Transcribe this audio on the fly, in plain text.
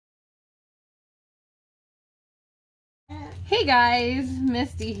Hey guys,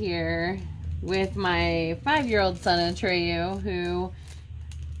 Misty here with my 5-year-old son Atreyu, who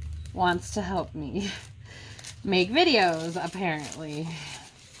wants to help me make videos apparently.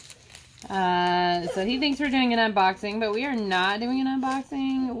 So he thinks we're doing an unboxing, but we are not doing an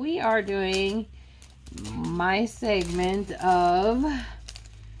unboxing. We are doing my segment of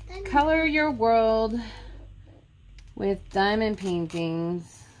Color Your World with diamond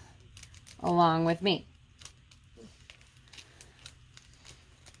paintings along with me.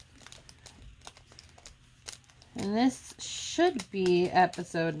 And this should be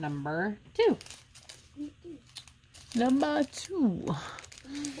episode number 2. Number 2.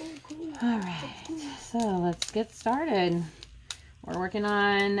 Alright, so let's get started. We're working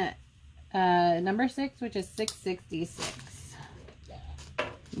on number 6, which is 666.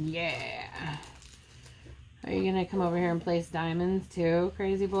 Yeah. Are you gonna come over here and place diamonds too,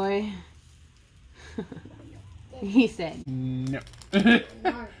 crazy boy? He said no.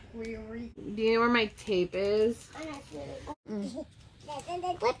 Do you know where my tape is?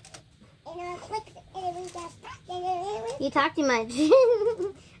 You talk too much.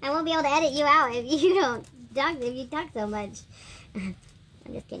 I won't be able to edit you out if you don't talk. If you talk so much. I'm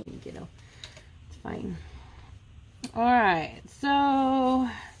just kidding. You know, it's fine. All right, so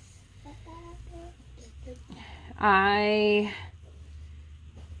I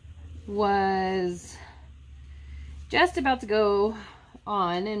was just about to go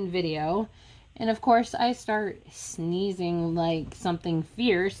on in video, and of course I start sneezing like something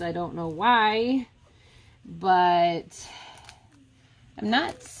fierce. I don't know why, but I'm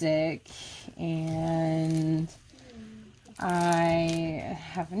not sick, and I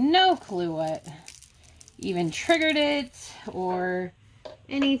have no clue what even triggered it or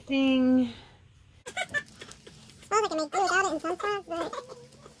anything. I suppose I can make do without it in some spots, but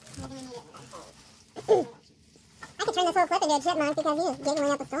I could turn this whole clip into a chipmunk because he was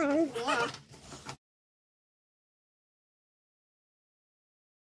giggling up a storm. Yeah.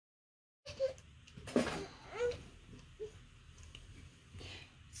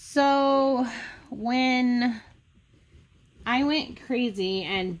 So when I went crazy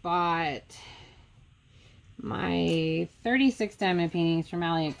and bought my 36 diamond paintings from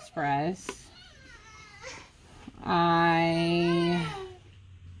AliExpress, I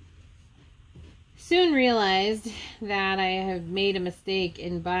soon realized that I have made a mistake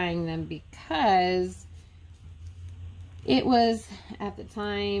in buying them because it was at the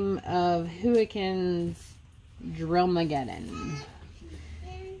time of Huiquin's Drillmageddon,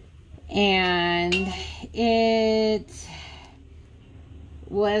 and it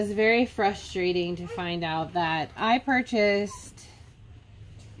was very frustrating to find out that I purchased,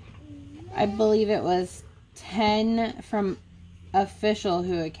 I believe it was 10 from official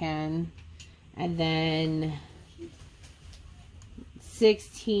Huiquin, and then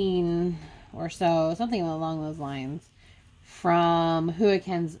 16 or so, something along those lines, from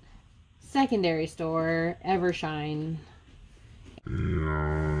Huiquin's secondary store, Evershine.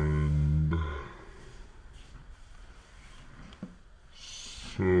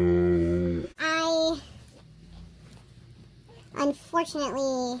 And so I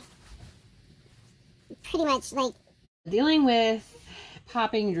unfortunately pretty much like Dealing with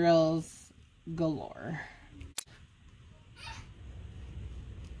popping drills galore.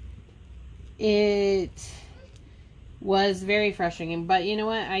 It was very frustrating, but you know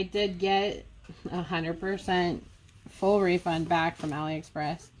what? I did get 100% full refund back from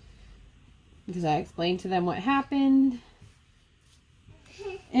AliExpress because I explained to them what happened.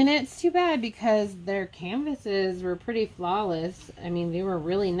 And it's too bad because their canvases were pretty flawless. I mean, they were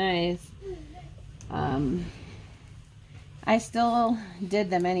really nice. I still did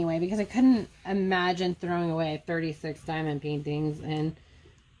them anyway because I couldn't imagine throwing away 36 diamond paintings and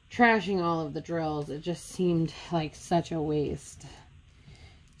trashing all of the drills. It just seemed like such a waste.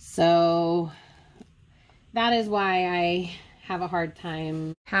 So that is why I have a hard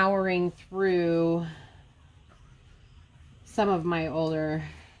time powering through some of my older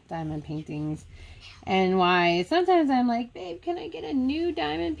diamond paintings, and why sometimes I'm like, babe, can I get a new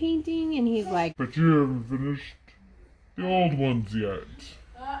diamond painting? And he's like, but you haven't finished the old ones yet.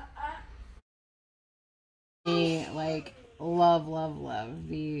 I like love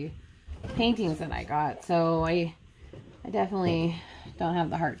the paintings that I got, so I definitely don't have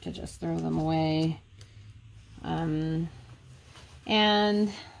the heart to just throw them away. And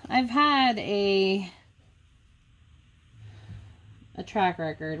I've had a track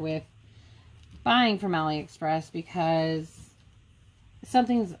record with buying from AliExpress because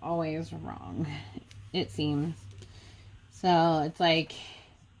something's always wrong, it seems. So it's like,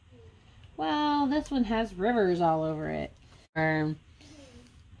 well, this one has rivers all over it. Or,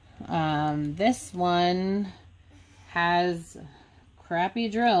 this one has crappy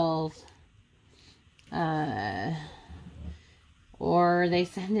drills. Or they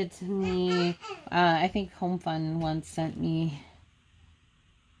send it to me. I think Home Fun once sent me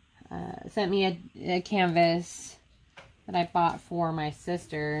a canvas that I bought for my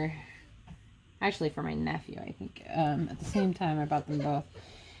sister. Actually, for my nephew, I think. At the same time, I bought them both.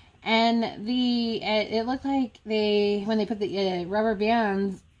 And it looked like when they put the rubber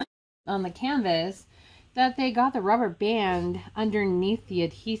bands on the canvas, that they got the rubber band underneath the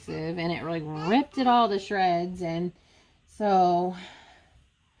adhesive, and it like ripped it all to shreds. And so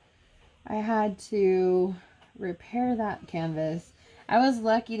I had to repair that canvas. I was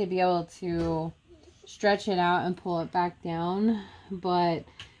lucky to be able to stretch it out and pull it back down, but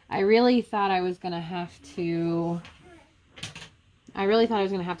I really thought I was going to have to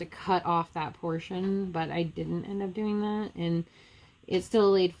cut off that portion, but I didn't end up doing that, and it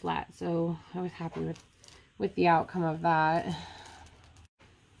still laid flat, so I was happy with the outcome of that.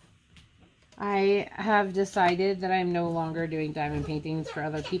 I have decided that I'm no longer doing diamond paintings for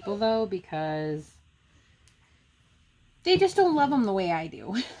other people, though, because they just don't love them the way I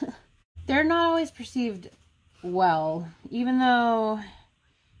do. They're not always perceived well. Even though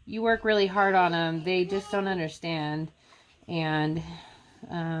you work really hard on them, they just don't understand. And,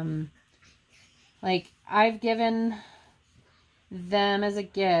 like, I've given them as a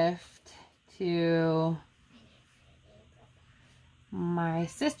gift to my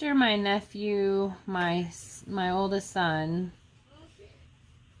sister, my nephew, my oldest son.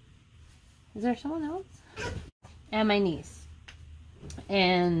 Is there someone else? And my niece.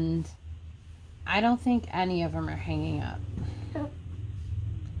 And I don't think any of them are hanging up.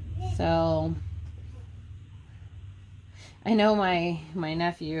 So I know my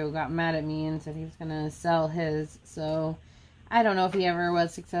nephew got mad at me and said he was going to sell his. So I don't know if he ever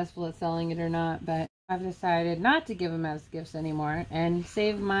was successful at selling it or not, but I've decided not to give them as gifts anymore and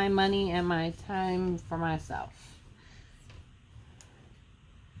save my money and my time for myself.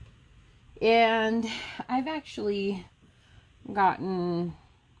 And I've actually gotten,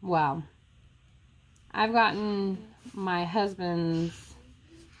 well, I've gotten my husband's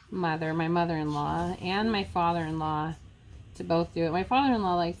mother, my mother-in-law, and my father-in-law to both do it. My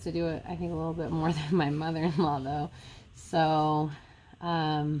father-in-law likes to do it, I think, a little bit more than my mother-in-law, though. So,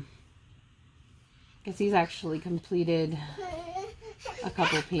 because he's actually completed a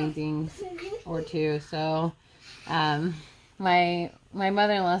couple paintings or two. So, my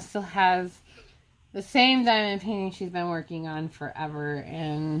mother-in-law still has the same diamond painting she's been working on forever,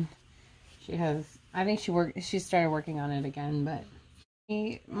 and she has, I think she started working on it again. But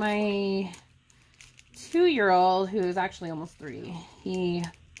my 2-year-old, who is actually almost 3, he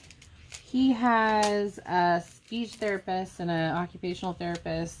has a speech therapist and an occupational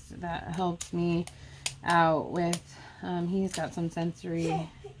therapist that helps me out with, he's got some sensory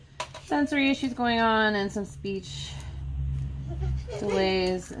issues going on and some speech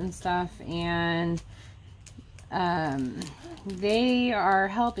delays and stuff, and they are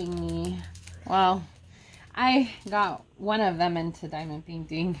helping me. Well, I got one of them into diamond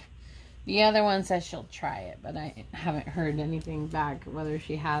painting. The other one says she'll try it, but I haven't heard anything back whether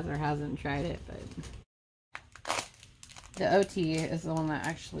she has or hasn't tried it. But the OT is the one that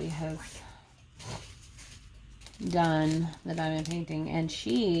actually has done the diamond painting, and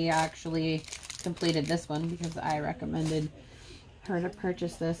she actually completed this one because I recommended her to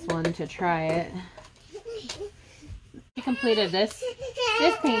purchase this one to try it. She completed this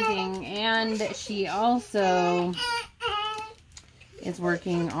painting, and she also is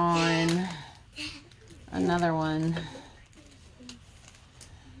working on another one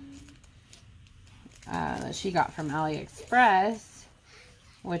that she got from AliExpress,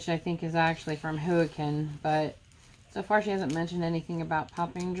 which I think is actually from Huikin, but so far she hasn't mentioned anything about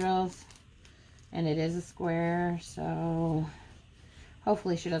popping drills, and it is a square, so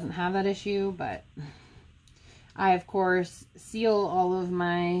hopefully she doesn't have that issue. But I, of course, seal all of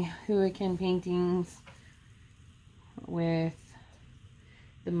my Huikin paintings with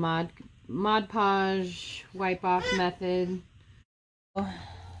the Mod Podge wipe off method.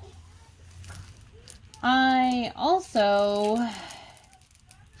 I also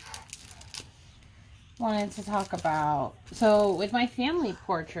wanted to talk about, so with my family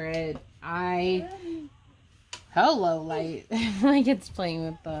portrait, hello light, like it's playing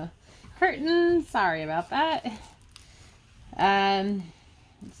with the curtain, sorry about that.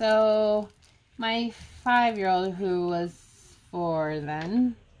 So my 5-year-old, who was 4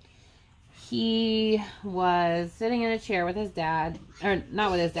 then, he was sitting in a chair with his dad, or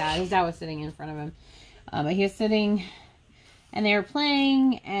not with his dad was sitting in front of him, but he was sitting And they were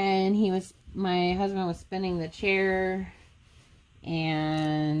playing, and my husband was spinning the chair,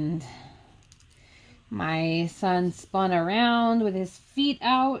 and my son spun around with his feet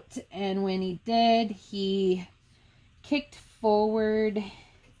out, and when he did, he kicked forward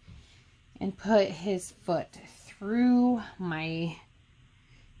and put his foot through my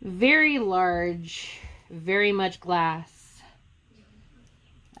very large, very much glass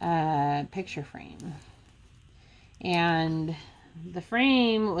picture frame. And the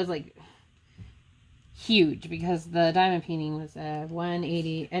frame was like huge because the diamond painting was an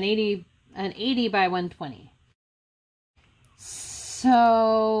 80 by 120.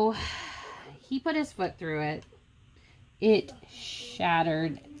 So he put his foot through it. It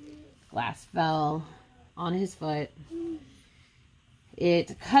shattered. Glass fell on his foot.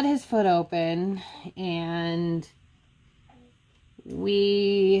 It cut his foot open, and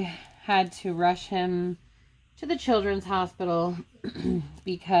we had to rush him to the children's hospital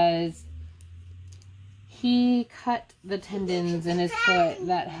because he cut the tendons in his foot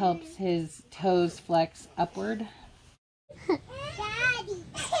that helps his toes flex upward. Daddy.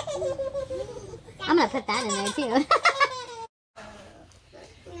 I'm gonna put that in there too.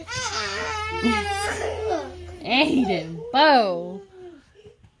 Aiden, Bo.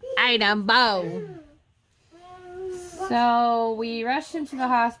 Aiden, Bo. So we rushed him to the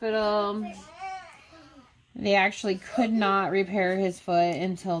hospital. They actually could not repair his foot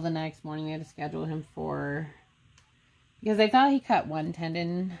until the next morning. We had to schedule him because they thought he cut one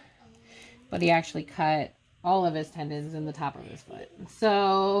tendon, but he actually cut all of his tendons in the top of his foot.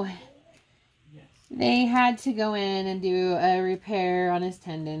 So they had to go in and do a repair on his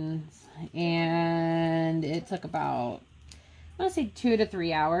tendons, and it took about, I want to say 2 to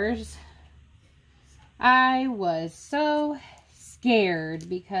 3 hours. I was so scared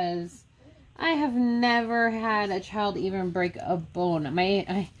because I have never had a child even break a bone.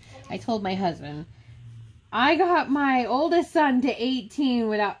 I told my husband, I got my oldest son to 18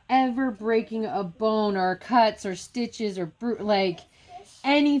 without ever breaking a bone or cuts or stitches or like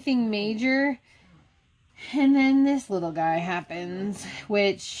anything major. And then this little guy happens,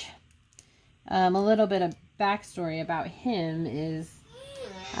 which a little bit of backstory about him is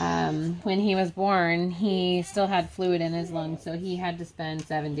when he was born, he still had fluid in his lungs, so he had to spend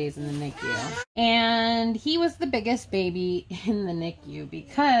 7 days in the NICU. And he was the biggest baby in the NICU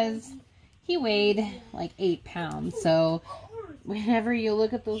because he weighed like 8 pounds. So whenever you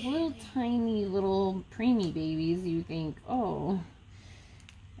look at those little tiny little preemie babies, you think, oh.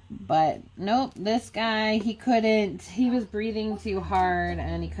 But nope, this guy, he was breathing too hard,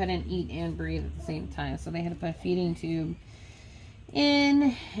 and he couldn't eat and breathe at the same time. So they had to put a feeding tube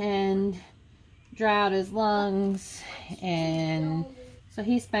in and dry out his lungs, and so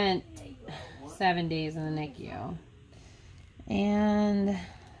he spent 7 days in the NICU. And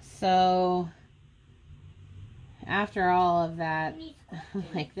so after all of that,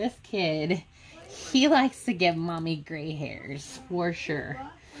 like, this kid, he likes to give mommy gray hairs for sure.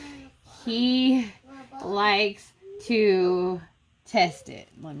 He likes to test it,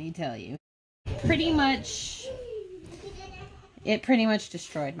 let me tell you. It pretty much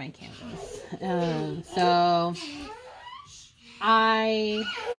destroyed my canvas. So I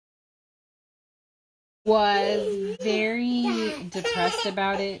was very depressed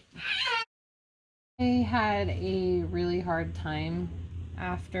about it. I had a really hard time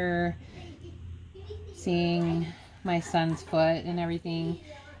after seeing my son's foot and everything.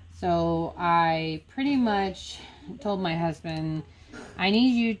 So I pretty much told my husband, I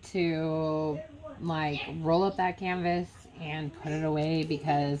need you to like roll up that canvas and put it away,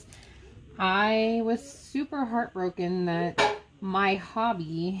 because I was super heartbroken that my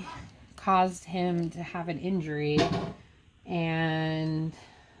hobby caused him to have an injury. And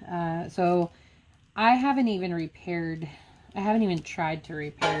so I haven't even tried to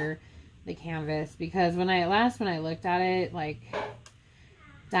repair the canvas, because when I looked at it, like,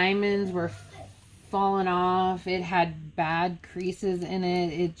 diamonds were falling off. It had bad creases in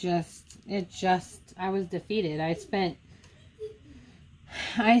it. I was defeated. I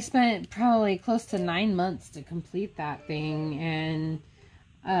spent probably close to 9 months to complete that thing, and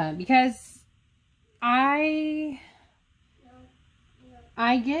because I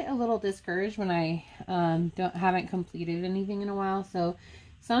get a little discouraged when I haven't completed anything in a while. So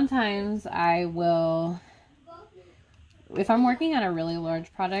sometimes I will, if I'm working on a really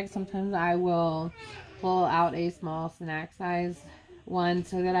large project, sometimes I will pull out a small snack size one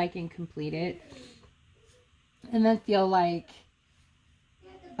so that I can complete it and then feel like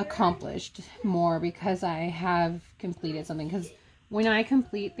accomplished more because I have completed something. Because when I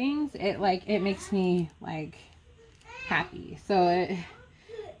complete things, it makes me like happy. So it,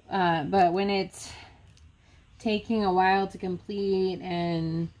 but when it's taking a while to complete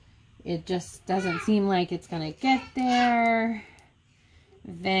and it just doesn't seem like it's gonna get there,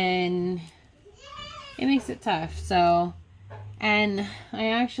 then it makes it tough. So, and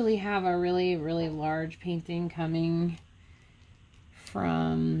I actually have a really, really large painting coming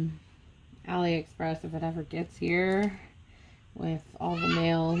from AliExpress if it ever gets here, with all the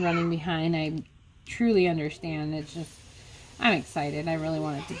mail running behind. I truly understand. It's just, I'm excited. I really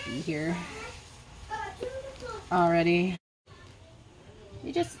want it to be here already.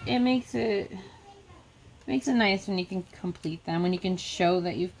 It makes it nice when you can complete them, when you can show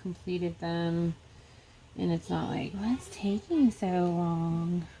that you've completed them, and it's not like, what's taking so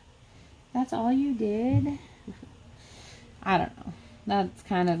long? That's all you did? I don't know. That's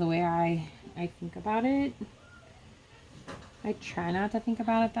kind of the way I think about it. I try not to think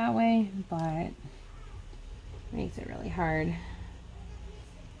about it that way, but it makes it really hard.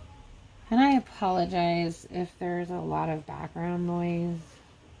 And I apologize if there's a lot of background noise.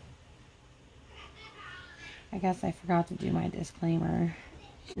 I guess I forgot to do my disclaimer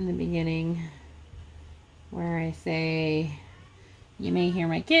in the beginning, where I say, you may hear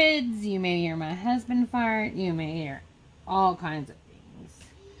my kids, you may hear my husband fart, you may hear all kinds of things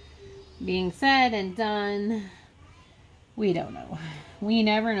being said and done. We don't know. We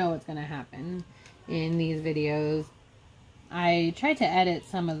never know what's going to happen in these videos. I tried to edit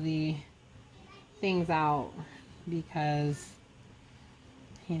some of the things out because,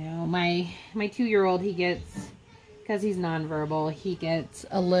 you know, my 2-year-old, he gets, because he's nonverbal, he gets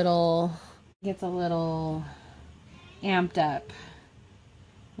a little amped up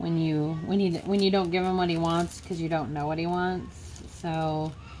when you don't give him what he wants, because you don't know what he wants.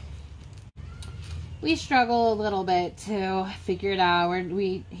 So we struggle a little bit to figure it out.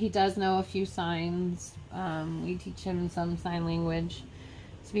 He does know a few signs. We teach him some sign language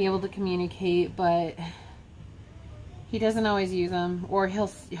to be able to communicate, but he doesn't always use them, or he'll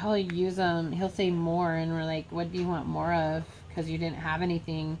use them. He'll say more, and we're like, what do you want more of? Because you didn't have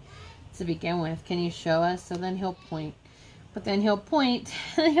anything to begin with. Can you show us? So then he'll point, but then he'll point,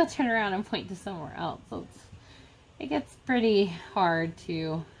 and he'll turn around and point to somewhere else. So it gets pretty hard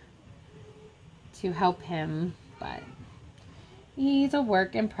to help him, but he's a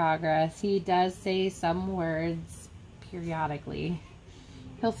work in progress. He does say some words periodically.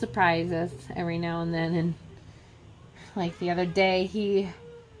 He'll surprise us every now and then, and like the other day, we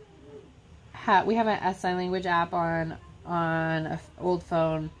have a sign language app on an old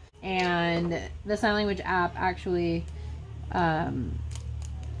phone, and the sign language app actually has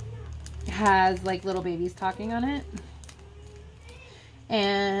like little babies talking on it.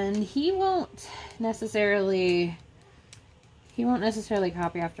 And he won't necessarily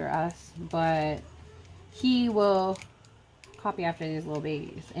copy after us, but he will copy after these little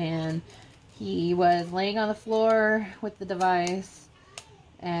babies. And he was laying on the floor with the device,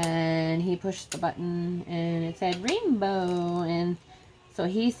 and he pushed the button, and it said rainbow, and so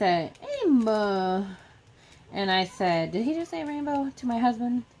he said rainbow, and I said, did he just say rainbow, to my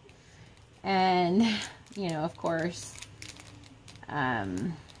husband? And you know, of course,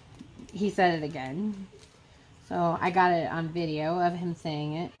 he said it again. So I got it on video of him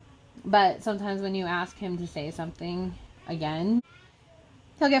saying it. But sometimes when you ask him to say something again,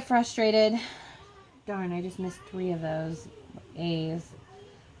 he'll get frustrated. Darn, I just missed 3 of those A's.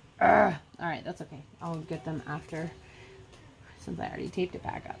 Ugh. Alright, that's okay. I'll get them after, since I already taped it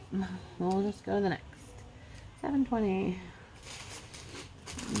back up. We'll just go to the next. 720.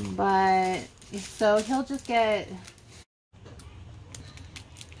 But, so he'll just get...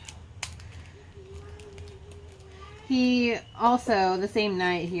 He also, the same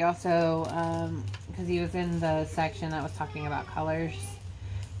night, he also, because he was in the section that was talking about colors,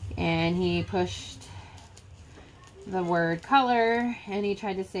 and he pushed the word color, and he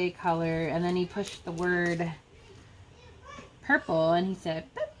tried to say color, and then he pushed the word purple, and he said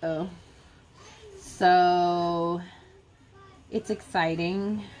purple. So it's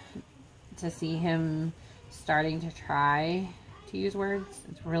exciting to see him starting to try to use words.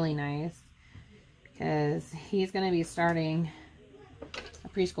 It's really nice, because he's going to be starting a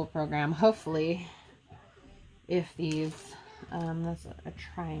preschool program, hopefully, if these, that's a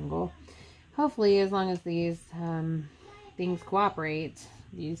triangle, hopefully, as long as these things cooperate,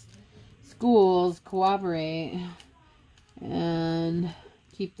 these schools cooperate and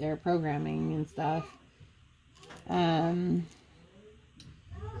keep their programming and stuff.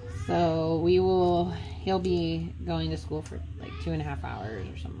 So he'll be going to school for like 2.5 hours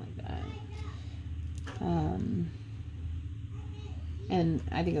or something like that. And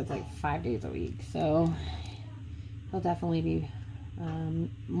I think it's like 5 days a week. So he'll definitely be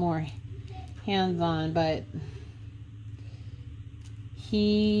more hands-on, but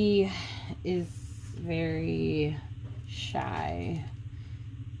he is very shy.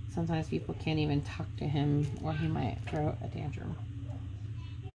 Sometimes people can't even talk to him, or he might throw a tantrum.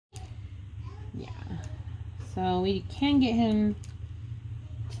 Yeah. So we can get him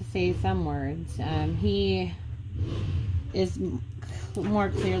to say some words. He is more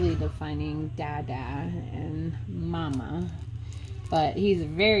clearly defining dada and mama. But he's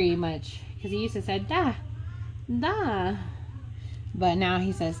very much, because he used to say da, da. But now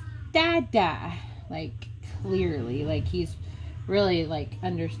he says dada, like clearly, like he's really like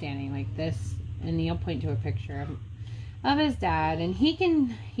understanding like this. And he'll point to a picture of his dad, and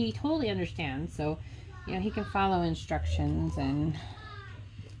he totally understands. So, you know, he can follow instructions, and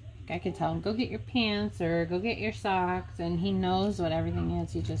I could tell him, go get your pants or go get your socks, and he knows what everything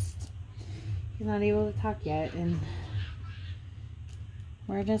is. He's not able to talk yet, and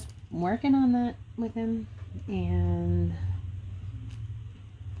we're just working on that with him. And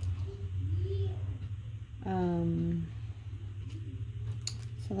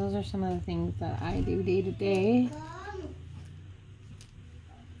so those are some of the things that I do day to day.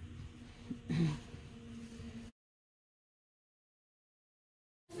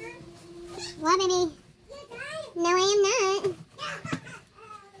 What, baby? No, I am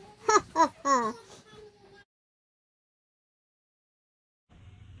not.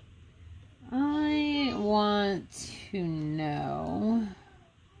 I want to know,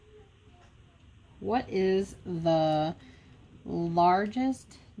 what is the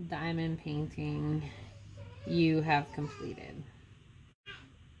largest diamond painting you have completed?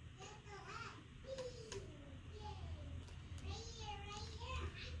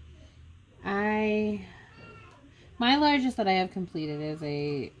 My largest that I have completed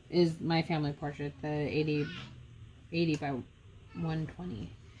is my family portrait, the 80 by 120.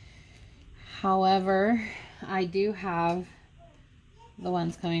 However, I do have the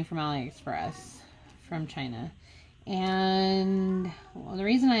ones coming from AliExpress from China. And well, the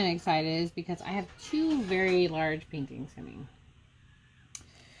reason I'm excited is because I have 2 very large paintings coming.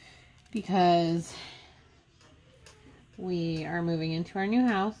 Because we are moving into our new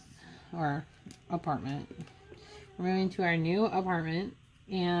house, or apartment. We're moving to our new apartment,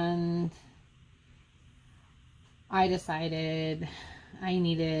 and I decided I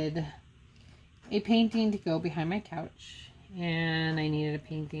needed a painting to go behind my couch, and I needed a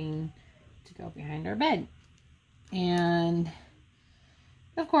painting to go behind our bed. And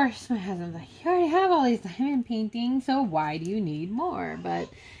of course my husband's like, you already have all these diamond paintings, so why do you need more? But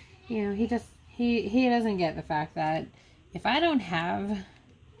you know, he doesn't get the fact that if I don't have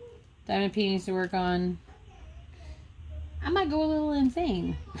diamond paintings to work on, I might go a little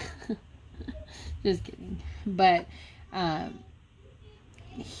insane. Just kidding. But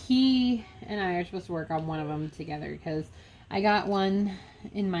he and I are supposed to work on one of them together, because I got one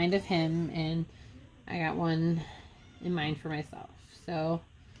in mind of him and I got one in mind for myself. So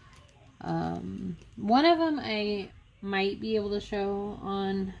one of them I might be able to show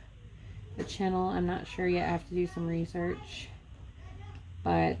on the channel. I'm not sure yet. I have to do some research.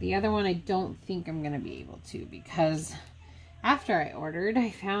 But the other one I don't think I'm going to be able to, because after I ordered,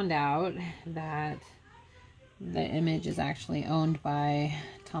 I found out that the image is actually owned by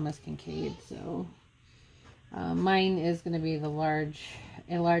Thomas Kinkade. So mine is going to be a large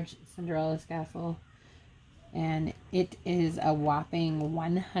Cinderella's castle, and it is a whopping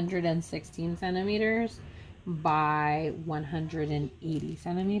 116 centimeters by 180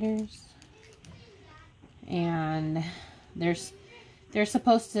 centimeters, and they're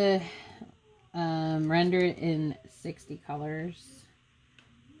supposed to render it in 60 colors.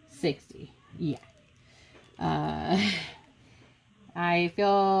 60, yeah. I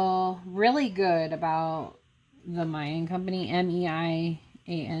feel really good about the Meian company,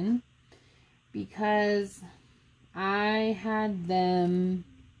 M-E-I-A-N, because I had them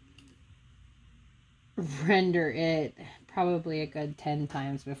render it probably a good 10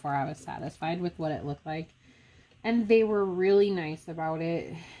 times before I was satisfied with what it looked like. And they were really nice about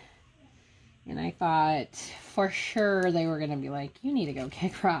it. And I thought for sure they were going to be like, you need to go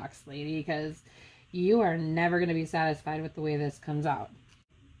kick rocks, lady, because you are never going to be satisfied with the way this comes out.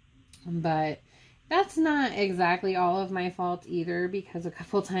 But that's not exactly all of my fault either, because a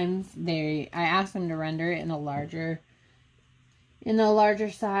couple times I asked them to render it in a larger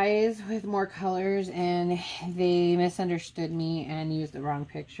size with more colors, and they misunderstood me and used the wrong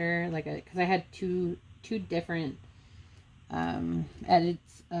picture, because I had two different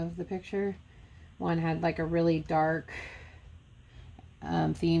edits of the picture. One had like a really dark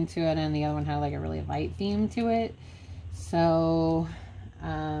theme to it, and the other one had like a really light theme to it. So,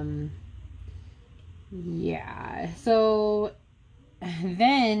 yeah. So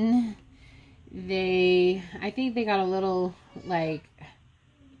then I think they got a little, like,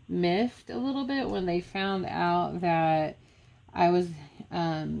 miffed a little bit when they found out that I was,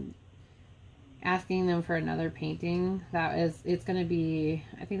 asking them for another painting. It's going to be,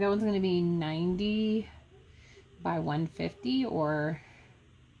 I think that one's going to be 90 by 150 or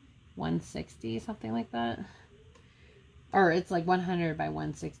 160, something like that. Or it's like 100 by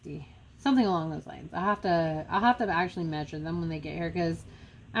 160, something along those lines. I'll have to actually measure them when they get here, because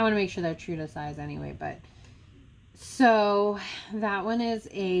I want to make sure they're true to size anyway. But so that one is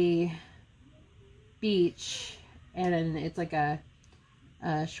a beach, and it's like a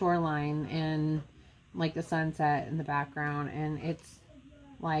shoreline and like the sunset in the background, and it's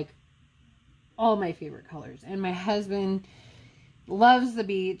like all my favorite colors. And my husband loves the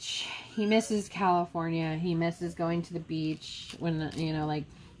beach. He misses California. He misses going to the beach when, you know, like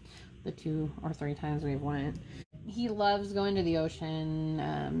the 2 or 3 times we've went. He loves going to the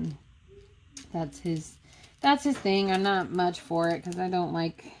ocean. That's his thing. I'm not much for it, because I don't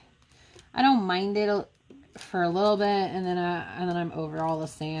mind it for a little bit, and then I'm over all the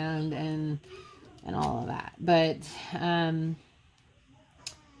sand and all of that. But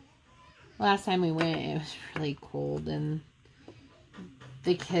last time we went, it was really cold, and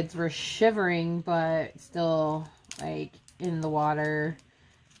the kids were shivering, but still, like, in the water.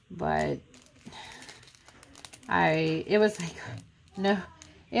 But it was like, no,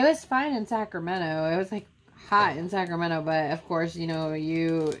 it was fine in Sacramento. It was like hot in Sacramento, but of course, you know,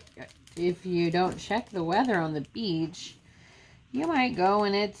 if you don't check the weather on the beach, you might go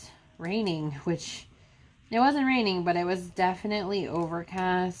when it's raining, which it wasn't raining, but it was definitely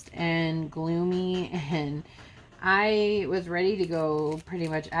overcast and gloomy, and I was ready to go pretty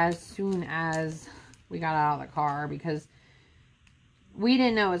much as soon as we got out of the car, because we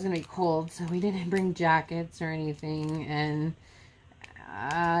didn't know it was going to be cold, so we didn't bring jackets or anything. And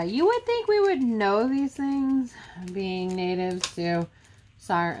you would think we would know these things, being natives to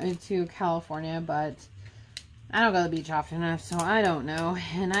California, but I don't go to the beach often enough, so I don't know.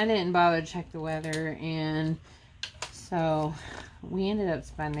 And I didn't bother to check the weather, and so we ended up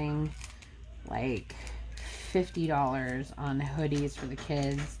spending like $50 on hoodies for the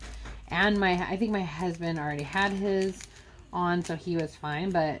kids. And I think my husband already had his on, so he was fine,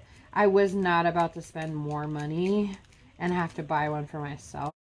 but I was not about to spend more money and have to buy one for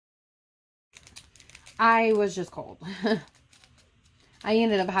myself. I was just cold. I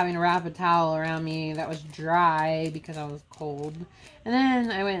ended up having to wrap a towel around me that was dry because I was cold. And then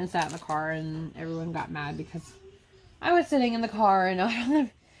I went and sat in the car, and everyone got mad because I was sitting in the car and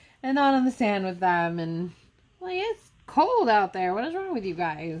not on the sand with them. And, like, it's cold out there. What is wrong with you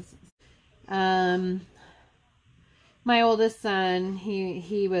guys? My oldest son,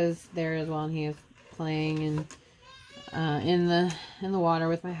 he was there as well, and he was playing and in the water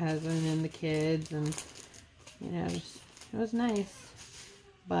with my husband and the kids, and you know, it was nice,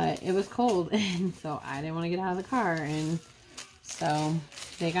 but it was cold, and so I didn't want to get out of the car, and so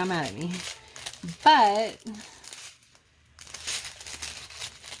they got mad at me. But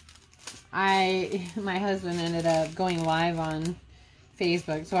my husband ended up going live on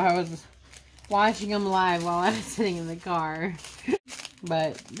Facebook, so I was watching them live while I was sitting in the car.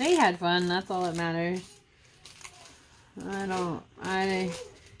 But they had fun. That's all that matters. I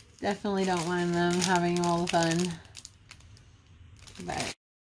definitely don't mind them having all the fun. But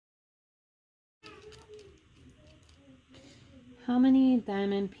how many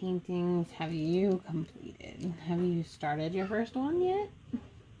diamond paintings have you completed? Have you started your first one yet?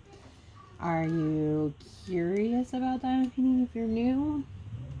 Are you curious about diamond painting if you're new?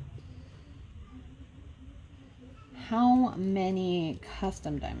 How many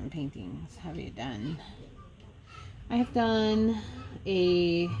custom diamond paintings have you done? I've done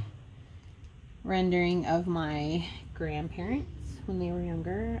a rendering of my grandparents when they were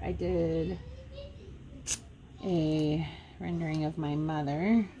younger. I did a rendering of my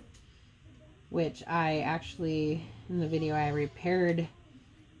mother, which I actually, in the video, I repaired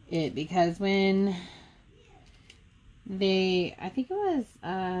it because when I think it was,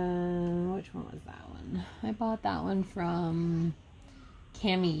 which one was that one? I bought that one from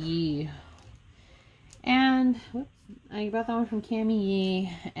Cami Yee. And, I bought that one from Cami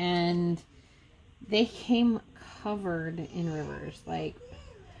Yee, and they came covered in rivers. Like,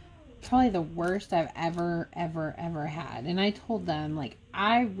 probably the worst I've ever had. And I told them, like,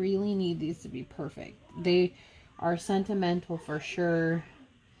 I really need these to be perfect. They are sentimental for sure.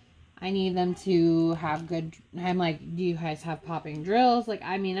 I need them to have good, I'm like, do you guys have popping drills? Like,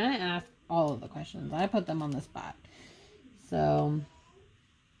 I mean, I asked all of the questions. I put them on the spot. So,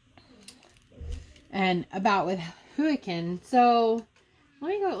 and about with Hurricane. So let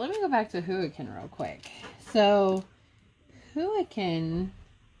me go back to Hurricane real quick. So Hurricane,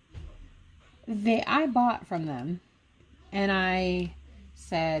 I bought from them, and I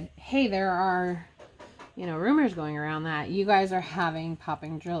said, hey, there are, you know, rumors going around that you guys are having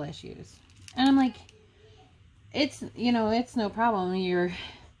popping drill issues. And I'm like, it's, you know, it's no problem.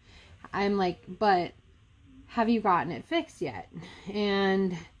 I'm like, but have you gotten it fixed yet?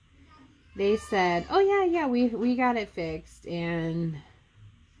 And they said, oh yeah, we got it fixed. And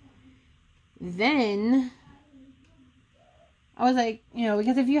then I was like, you know,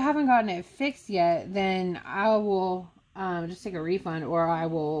 because if you haven't gotten it fixed yet, then I will just take a refund, or I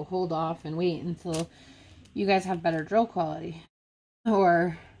will hold off and wait until you guys have better drill quality,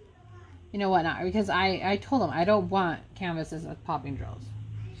 or, you know, whatnot. Because I told them I don't want canvases with popping drills.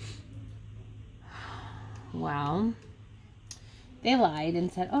 Well, they lied and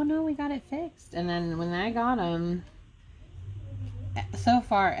said, oh no, we got it fixed. And then when I got them, so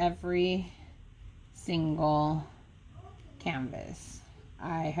far every single canvas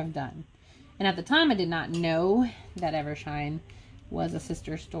I have done. And at the time I did not know that Evershine was a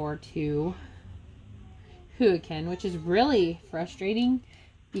sister store to Hurricane, which is really frustrating,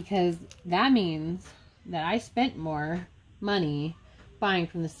 because that means that I spent more money buying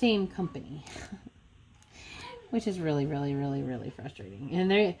from the same company. Which is really, really, really, really frustrating. And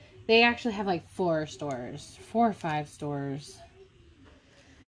they actually have like 4 or 5 stores.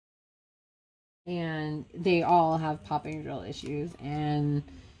 And they all have popping drill issues. And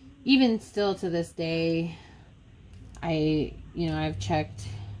even still to this day, I've checked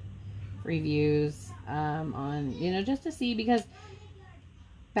reviews on, you know, just to see, because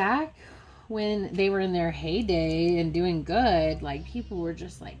back when they were in their heyday and doing good, like, people were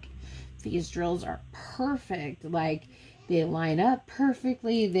just like, these drills are perfect. Like, they line up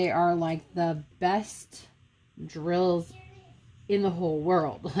perfectly. They are like the best drills in the whole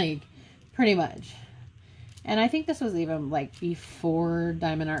world, like, pretty much. And I think this was even like before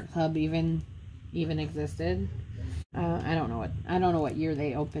Diamond Art Club even existed. I don't know what year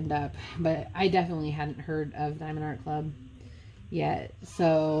they opened up, but I definitely hadn't heard of Diamond Art Club yet.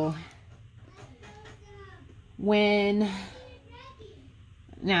 So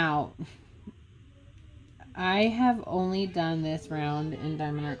now, I have only done this round in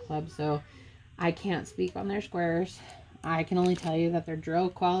Diamond Art Club, so I can't speak on their squares. I can only tell you that their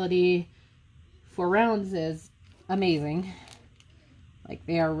drill quality for rounds is amazing. Like,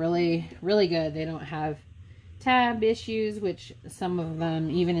 they are really, really good. They don't have tab issues, which some of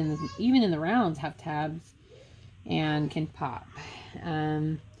them, even in the rounds, have tabs and can pop.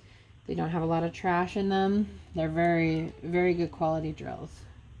 They don't have a lot of trash in them. They're very, very good quality drills.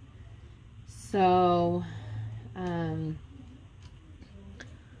 So,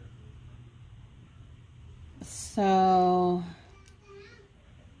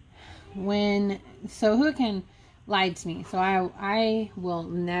 Hurricane lied to me. So I will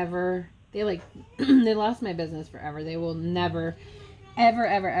never, they lost my business forever. They will never,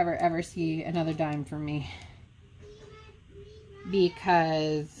 ever see another dime from me,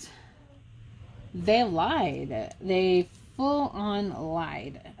 because they lied. They full on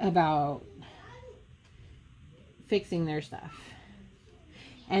lied about fixing their stuff.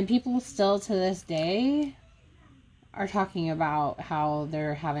 And people still to this day are talking about how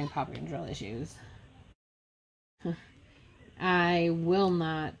they're having popping drill issues. I will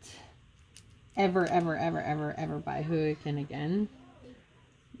not ever buy Hurricane again.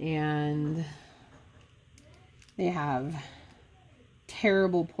 And they have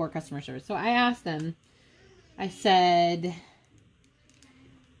terrible, poor customer service. So I asked them, I said,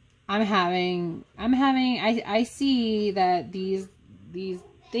 I see that these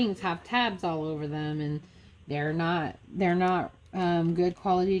things have tabs all over them, and they're not good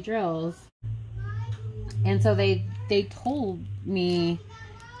quality drills. And so they told me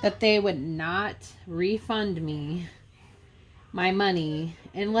that they would not refund me my money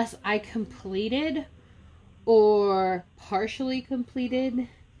unless I completed or partially completed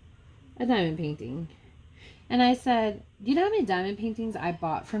a diamond painting. And I said, do you know how many diamond paintings I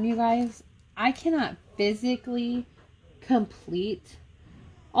bought from you guys? I cannot physically complete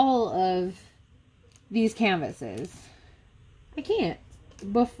all of these canvases. I can't.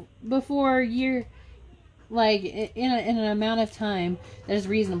 Before you're, like, in an amount of time that is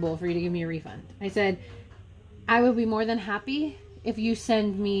reasonable for you to give me a refund. I said, I would be more than happy if you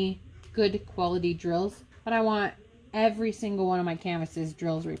send me good quality drills, but I want every single one of my canvases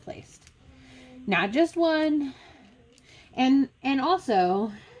drills replaced. Not just one. And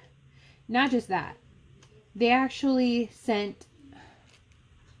also, not just that. they actually sent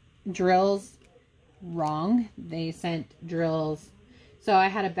drills wrong. They sent drills. So I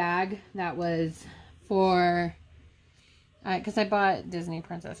had a bag that was for, because I bought Disney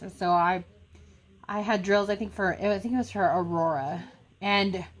princesses. So I had drills, I think it was for Aurora.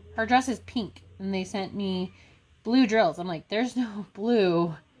 And her dress is pink. And they sent me blue drills. I'm like, there's no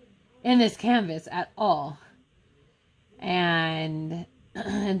blue in this canvas at all. And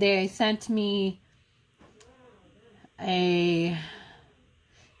they sent me another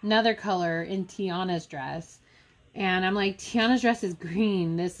color in Tiana's dress. And I'm like, Tiana's dress is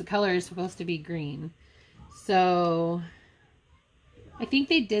green. This color is supposed to be green. So I think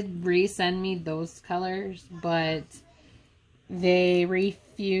they did resend me those colors, but they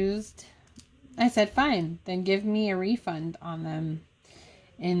refused. I said, fine, then give me a refund on them.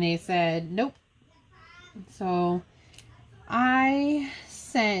 And they said, nope. So I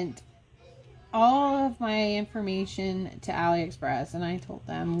sent all of my information to AliExpress, and I told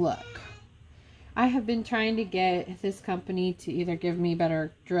them, look, I have been trying to get this company to either give me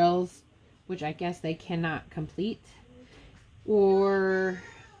better drills, which I guess they cannot complete, or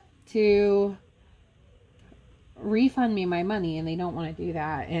to refund me my money, and they don't want to do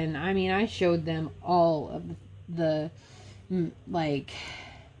that. And I mean, I showed them all of the like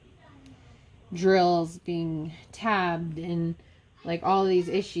drills being tabbed and like all of these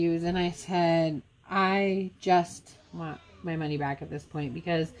issues, and I said, I just want my money back at this point,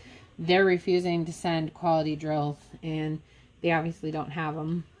 because they're refusing to send quality drills and they obviously don't have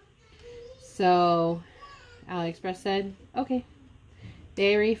them. So AliExpress said, okay.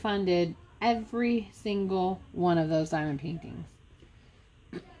 They refunded every single one of those diamond paintings.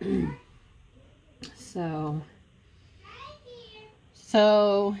 So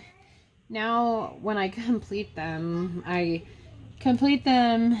now when I complete them, I complete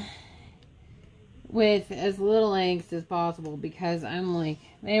them with as little angst as possible, because I'm like,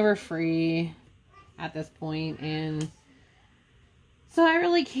 they were free at this point, and so I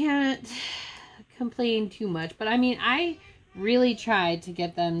really can't complain too much. But I mean, I really tried to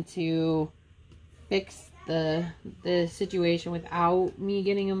get them to fix the situation without me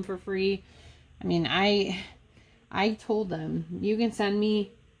getting them for free. I mean, I told them, you can send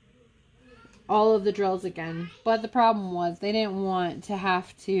me all of the drills again, but the problem was they didn't want to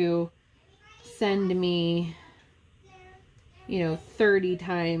have to send me, you know, 30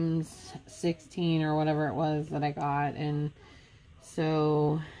 times 16 or whatever it was that I got. And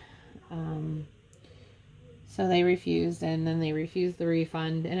so so they refused, and then they refused the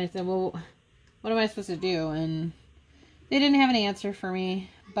refund. And I said, well, what am I supposed to do? And they didn't have an answer for me.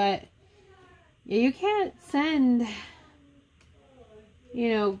 But you can't send, you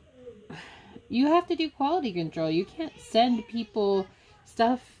know, you have to do quality control. You can't send people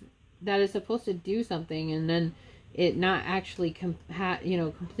stuff that is supposed to do something and then it not actually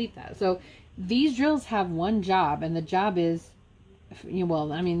complete that. So these drills have one job, and the job is,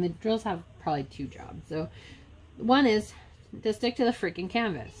 well, I mean, the drills have probably two jobs. So one is to stick to the freaking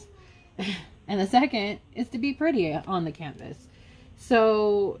canvas, and the second is to be pretty on the canvas.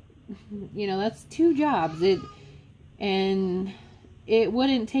 So, you know, that's two jobs. And it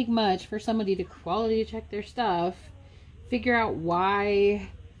wouldn't take much for somebody to quality check their stuff, figure out why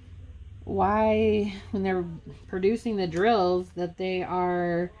when they're producing the drills that they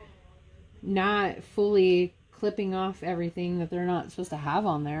are not fully clipping off everything that they're not supposed to have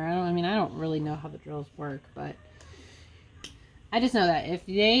on there. I don't really know how the drills work, but I just know that if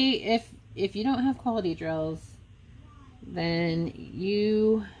you don't have quality drills, then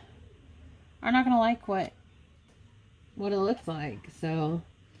you are not going to like what it looks like. So,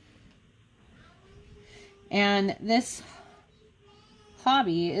 and this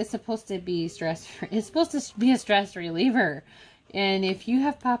hobby is supposed to be stress-free. It's supposed to be a stress reliever. And if you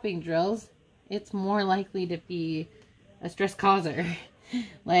have popping drills, it's more likely to be a stress causer.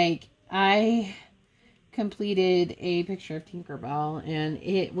 Like, I completed a picture of Tinkerbell, and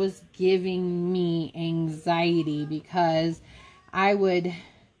it was giving me anxiety, because I would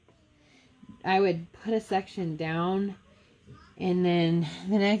put a section down, and then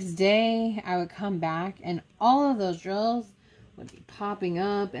the next day I would come back and all of those drills would be popping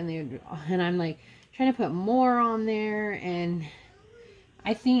up, and I'm like trying to put more on there. And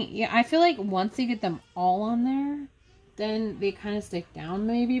I feel like once you get them all on there, then they kind of stick down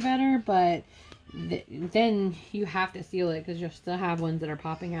maybe better. But then you have to seal it, because you'll still have ones that are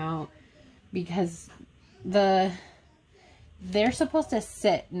popping out, because they're supposed to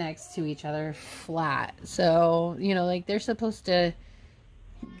sit next to each other flat. So, you know, like, they're supposed to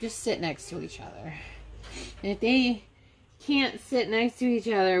just sit next to each other. And if they can't sit next to each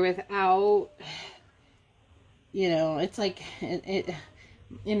other without you know, it's like,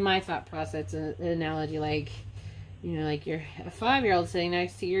 in my thought process, an analogy, like, you know, like you're a 5-year-old sitting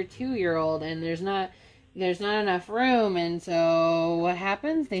next to your 2-year-old, and there's not enough room, and so what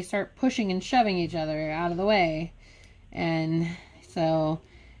happens? They start pushing and shoving each other out of the way, and so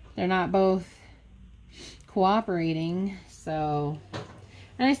they're not both cooperating. So,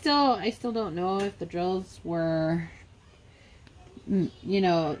 and I still don't know if the drills were, you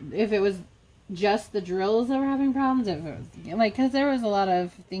know, if it was just the drills that were having problems, if it was like, because there was a lot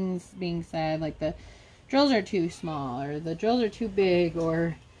of things being said, like the drills are too small, or the drills are too big,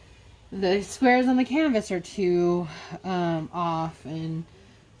 or the squares on the canvas are too off. And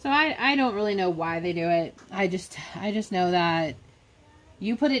so I don't really know why they do it. I just know that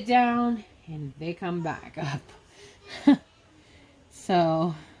you put it down and they come back up.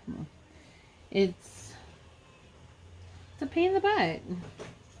 So it's a pain in the butt,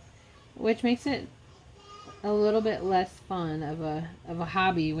 which makes it a little bit less fun of a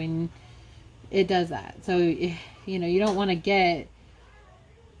hobby when it does that. So, you know, you don't want to get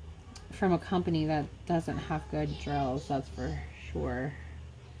from a company that doesn't have good drills, that's for sure.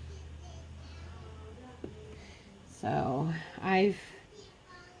 So I've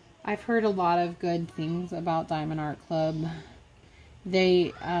heard a lot of good things about Diamond Art Club.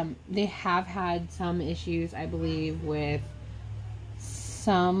 They have had some issues, I believe, with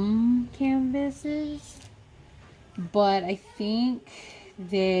some canvases, but I think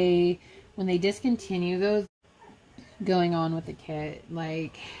when they discontinue those, going on with the kit,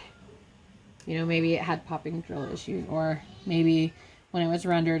 like, you know, maybe it had popping drill issues, or maybe when it was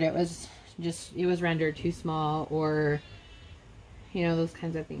rendered, it was rendered too small, or, you know, those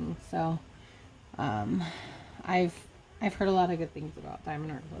kinds of things. So I've heard a lot of good things about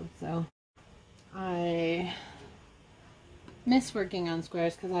Diamond Art Club. So I miss working on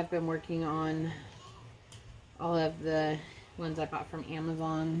squares, because I've been working on all of the ones I bought from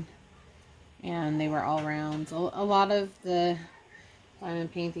Amazon, and they were all rounds. A lot of the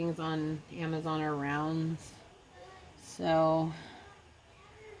diamond paintings on Amazon are rounds, so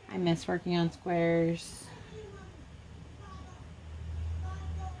I miss working on squares.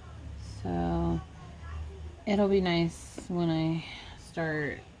 So it'll be nice when I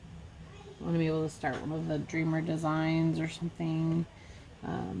want to be able to start one of the Dreamer designs or something,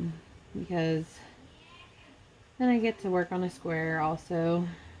 because then I get to work on a square also.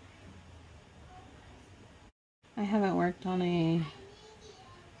 I haven't worked on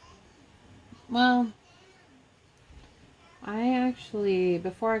well, I actually,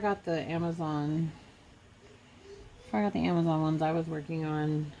 before I got the Amazon ones, I was working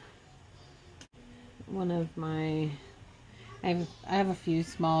on one of my, I have a few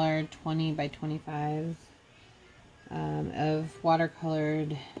smaller 20 by 25s of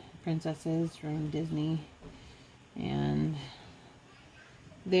watercolored princesses from Disney, and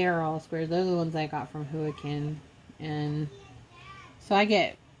they are all squares. Those are the ones I got from Huakin, and so I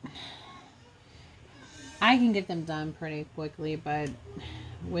can get them done pretty quickly, but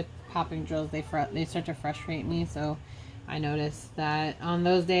with popping drills, they start to frustrate me. So I noticed that on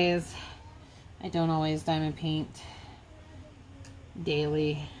those days, I don't always diamond paint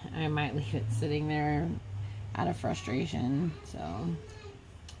daily. I might leave it sitting there out of frustration. So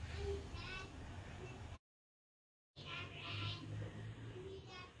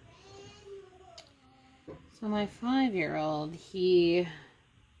my 5-year-old, he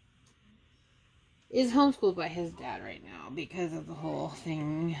is homeschooled by his dad right now because of the whole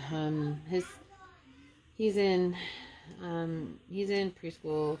thing. He's in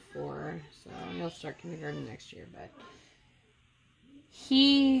preschool 4, so he'll start kindergarten next year, but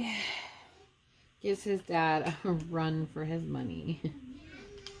he gives his dad a run for his money.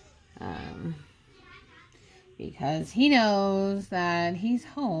 Because he knows that he's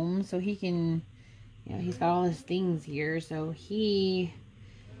home, so he can, you know, he's got all his things here, so he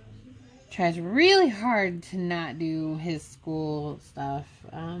tries really hard to not do his school stuff.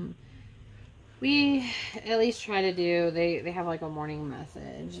 We at least try to do, they have like a morning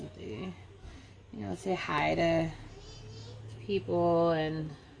message. They, you know, say hi to people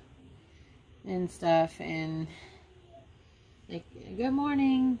and stuff, and like, good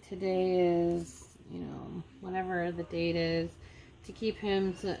morning, today is, you know, whatever the date is, to keep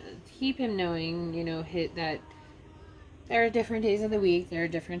him knowing, you know, that there are different days of the week, there are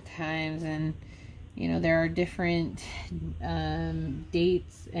different times, and, you know, there are different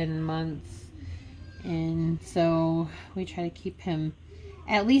dates and months, and so we try to keep him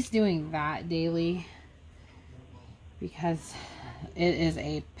at least doing that daily, because it is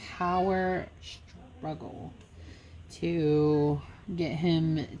a power struggle to get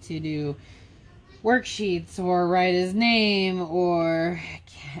him to do worksheets or write his name, or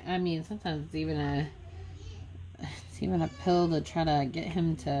I mean, sometimes it's even a pill to try to get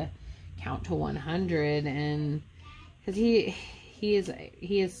him to count to 100, and because he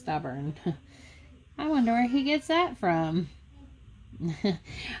is stubborn. I wonder where he gets that from.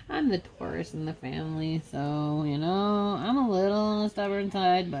 I'm the Taurus in the family, so you know, I'm a little on the stubborn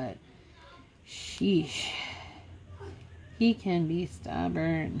side, but sheesh, he can be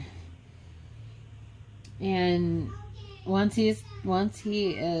stubborn. And once he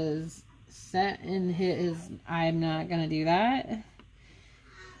is set in his, I'm not gonna do that,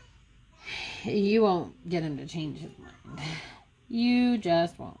 you won't get him to change his mind. You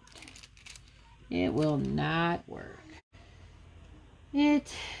just won't. It will not work.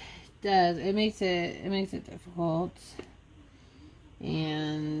 It does. It makes it difficult.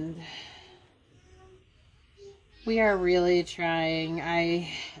 And we are really trying. I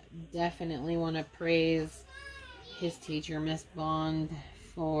definitely want to praise his teacher, Miss Bond,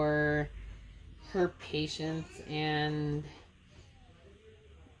 for her patience and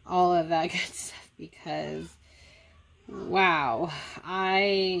all of that good stuff, because wow,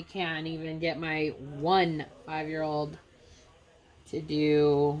 I can't even get my 5-year-old to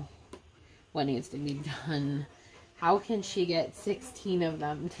do what needs to be done. How can she get 16 of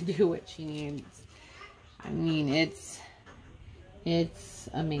them to do what she needs? I mean, it's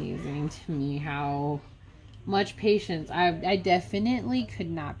amazing to me how much patience. I definitely could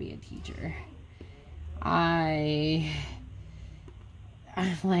not be a teacher. I'm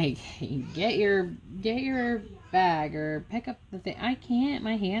like, get your bag or pick up the thing. I can't.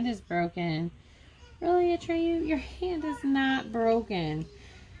 My hand is broken. Really, Atreyu? Your hand is not broken.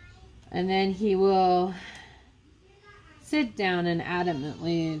 And then he will sit down and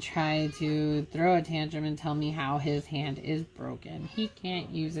adamantly try to throw a tantrum and tell me how his hand is broken. He can't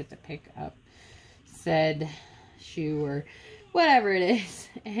use it to pick up said shoe or whatever it is.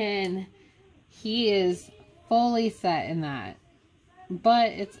 And he is fully set in that.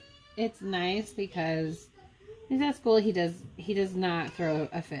 But it's nice because he's at school. He does not throw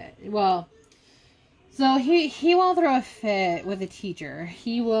a fit. Well, so he won't throw a fit with a teacher.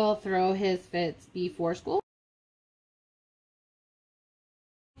 He will throw his fits before school.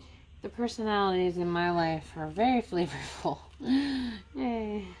 The personalities in my life are very flavorful.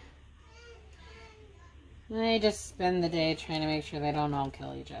 Yay. They just spend the day trying to make sure they don't all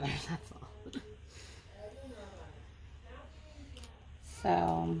kill each other. That's all.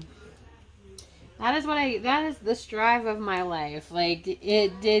 So that is the strive of my life. Like,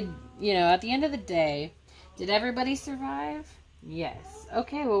 it did, you know, at the end of the day, did everybody survive? Yes.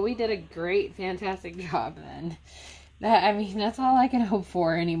 Okay, well, we did a great, fantastic job then. I mean, that's all I can hope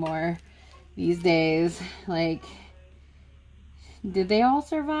for anymore these days. Like, did they all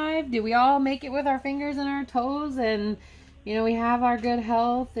survive? Did we all make it with our fingers and our toes? And, you know, we have our good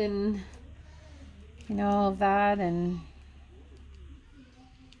health and, you know, all of that. And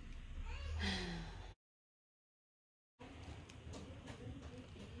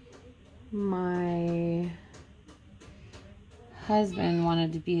my husband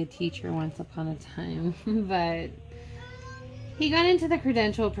wanted to be a teacher once upon a time, but he got into the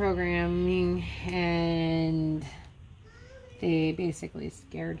credential programming and they basically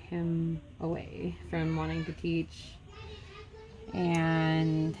scared him away from wanting to teach.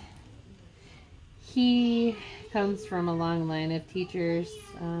 And he comes from a long line of teachers.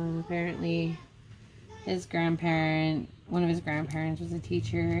 Apparently one of his grandparents was a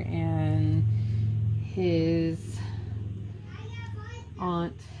teacher, and his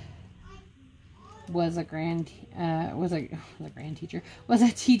aunt was a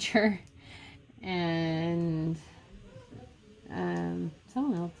teacher, and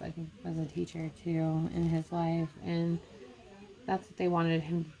someone else I think was a teacher too in his life, and that's what they wanted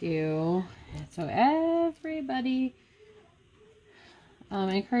him to do. And so everybody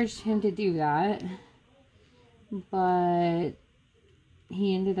encouraged him to do that, but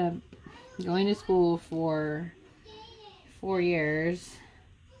he ended up going to school for 4 years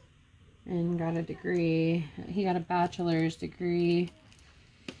and got a degree. He got a bachelor's degree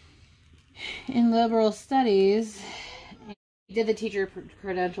in liberal studies. He did the teacher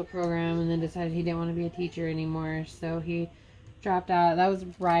credential program and then decided he didn't want to be a teacher anymore, so he dropped out. That was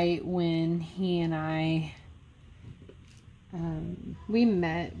right when he and I we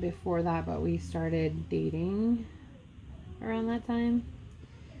met before that, but we started dating around that time.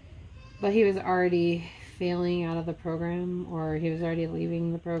 But he was already failing out of the program, or he was already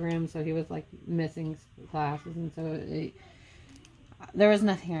leaving the program, so he was like missing classes, and so there was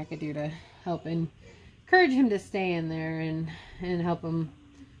nothing I could do to help encourage him to stay in there and help him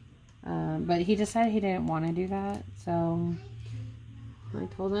But he decided he didn't want to do that. So I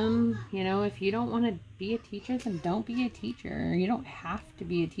told him, you know, if you don't want to be a teacher, then don't be a teacher. You don't have to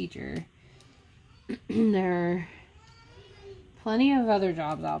be a teacher. There are plenty of other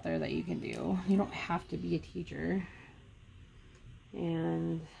jobs out there that you can do. You don't have to be a teacher.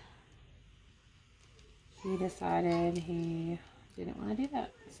 And he decided he didn't want to do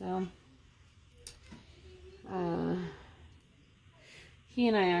that. So he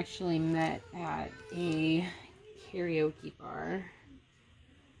and I actually met at a karaoke bar.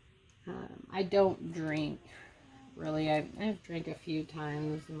 I don't drink, really. I've drank a few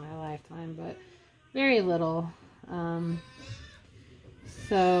times in my lifetime, but very little.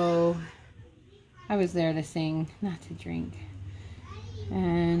 So I was there to sing, not to drink.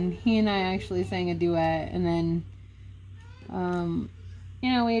 And he and I actually sang a duet, and then, you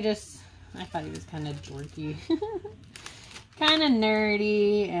know, I thought he was kind of dorky, kind of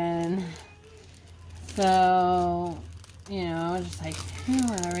nerdy, and so, you know, I was just like,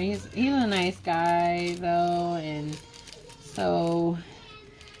 whatever. He's a nice guy, though, and so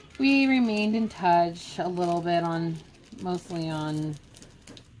we remained in touch a little bit mostly on,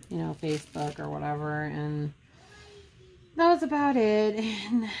 you know, Facebook or whatever, and that was about it.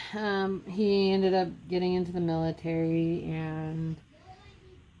 And he ended up getting into the military, and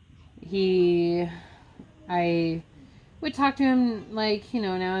I would talk to him, like, you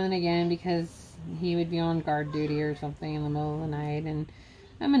know, now and then again, because he would be on guard duty or something in the middle of the night, and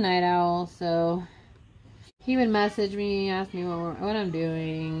I'm a night owl, so he would message me, ask me what I'm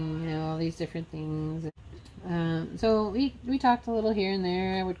doing, you know, all these different things. So we talked a little here and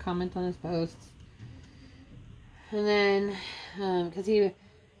there. I would comment on his posts. And then, because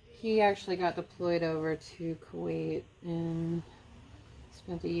he actually got deployed over to Kuwait and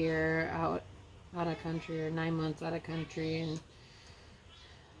spent a year out of country, or 9 months out of country, and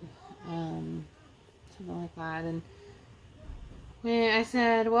something like that. And when I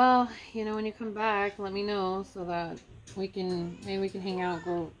said, well, you know, when you come back, let me know so that maybe we can hang out,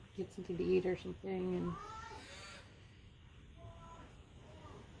 go get something to eat or something. And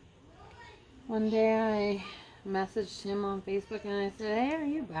one day I messaged him on Facebook and I said, hey, are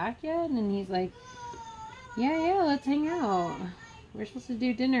you back yet? And he's like, yeah, let's hang out. We're supposed to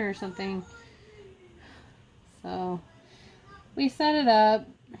do dinner or something. So we set it up,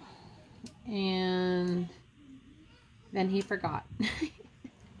 and then he forgot. Isn't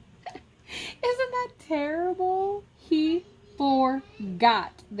that terrible? He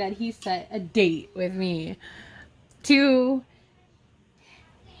forgot that he set a date with me.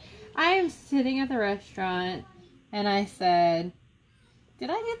 I am sitting at the restaurant, and I said,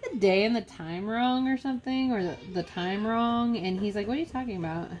 did I get the day and the time wrong or something? Or the time wrong? And he's like, what are you talking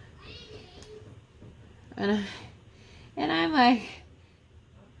about? And I'm like,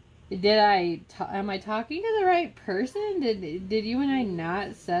 am I talking to the right person? Did you and I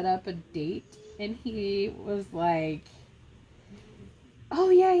not set up a date? And he was like, oh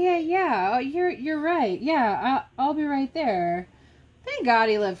yeah. Oh, you're right. Yeah, I'll be right there. Thank God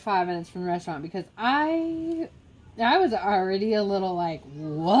he lived 5 minutes from the restaurant, because I was already a little like,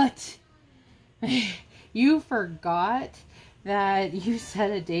 what? You forgot that you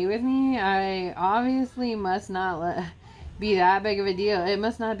set a date with me? I obviously must not be that big of a deal. It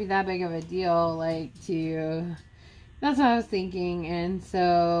must not be that big of a deal, like, to you. That's what I was thinking. And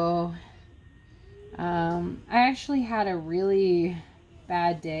so I actually had a really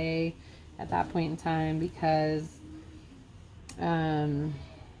bad day at that point in time, because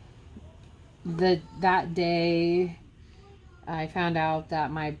that day I found out that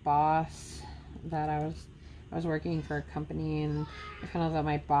my boss, that I was working for a company, and I found out that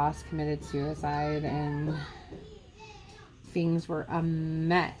my boss committed suicide, and things were a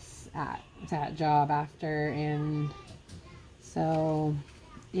mess at that job after. And so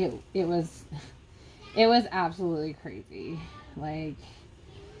it was absolutely crazy. Like,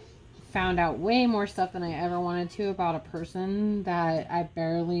 found out way more stuff than I ever wanted to about a person that I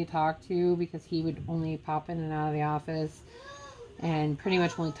barely talked to, because he would only pop in and out of the office and pretty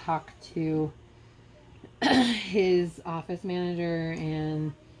much only talk to his office manager.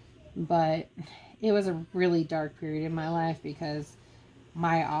 But it was a really dark period in my life, because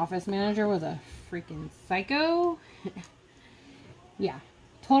my office manager was a freaking psycho. Yeah,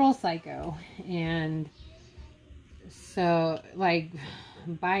 total psycho. And so, like,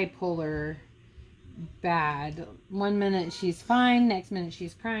 bipolar bad. 1 minute she's fine, next minute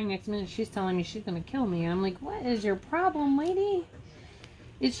she's crying, next minute she's telling me she's gonna kill me. I'm like, what is your problem, lady?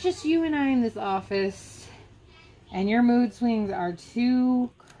 It's just you and I in this office, and your mood swings are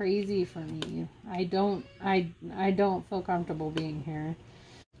too crazy for me. I don't feel comfortable being here.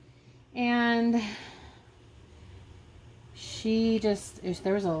 And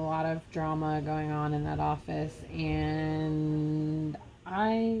there was a lot of drama going on in that office, and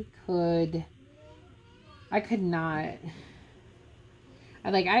I could not,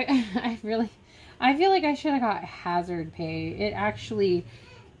 I feel like I should have got hazard pay. It actually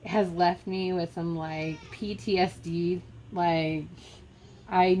has left me with some like PTSD. Like,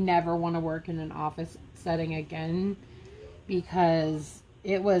 I never want to work in an office setting again because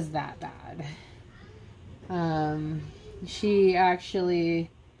it was that bad. She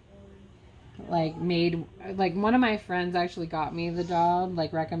actually one of my friends actually got me the job,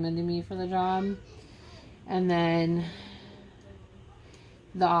 like recommended me for the job. And then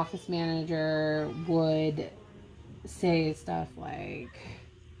the office manager would say stuff like,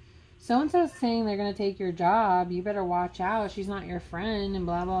 so-and-so's saying they're going to take your job. You better watch out. She's not your friend, and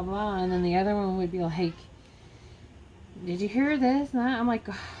blah, blah, blah. And then the other one would be like, did you hear this and that? I'm like,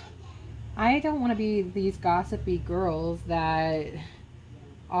 I don't want to be these gossipy girls that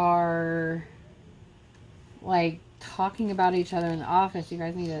are like talking about each other in the office. You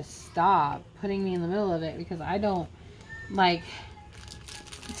guys need to stop putting me in the middle of it, because I don't like,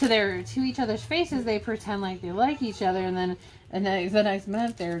 to each other's faces they pretend like they like each other, and then the next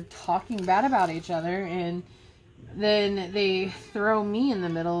minute they're talking bad about each other, and then they throw me in the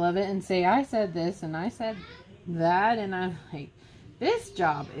middle of it and say I said this and I said that. And I'm like, this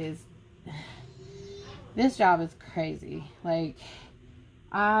job is crazy. Like,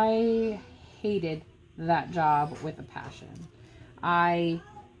 I hated that job with a passion. I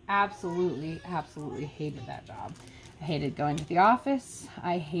absolutely hated that job. I hated going to the office.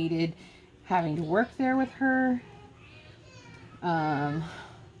 I hated having to work there with her. The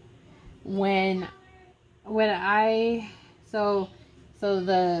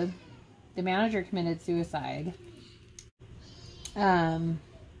manager committed suicide.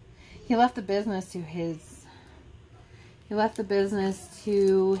 He left the business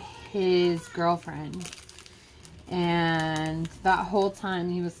to his girlfriend, and that whole time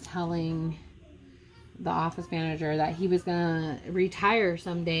he was telling the office manager that he was gonna retire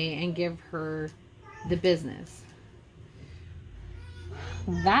someday and give her the business.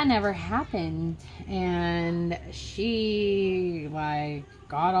 That never happened, and she like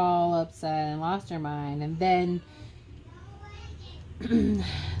got all upset and lost her mind. And then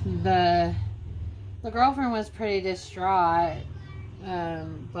the girlfriend was pretty distraught,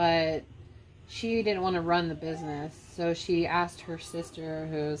 but she didn't want to run the business, so she asked her sister,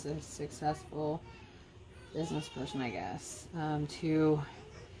 who's a successful business person, I guess, to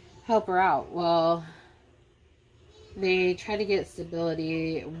help her out. Well, they tried to get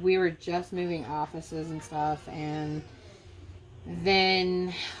stability. We were just moving offices and stuff, and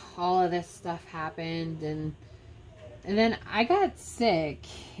then all of this stuff happened, and then I got sick,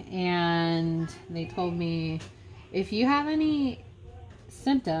 and they told me, if you have any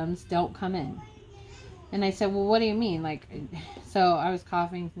symptoms, don't come in. And I said, well, what do you mean? Like, so I was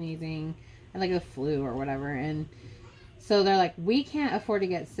coughing, sneezing, and like the flu or whatever. And so they're like, we can't afford to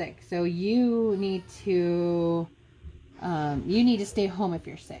get sick, so you need to stay home if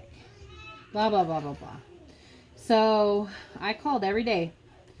you're sick. Blah, blah, blah, blah, blah. So I called every day.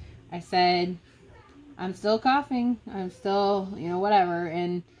 I said, I'm still coughing. I'm still, whatever.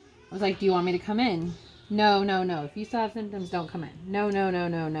 And I was like, do you want me to come in? No, no, no. If you still have symptoms, don't come in. No, no, no,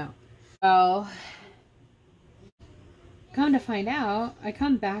 no, no. So, come to find out, I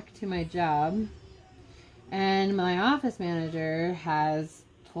come back to my job, and my office manager has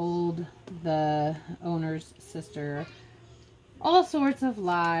told the owner's sister all sorts of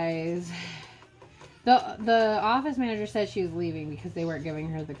lies. The office manager said she was leaving because they weren't giving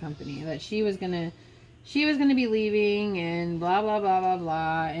her the company. That she was gonna be leaving, and blah blah blah blah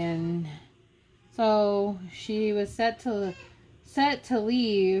blah. And so she was set to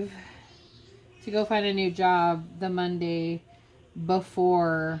leave to go find a new job the Monday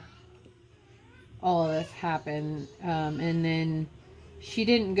before all of this happened. And then she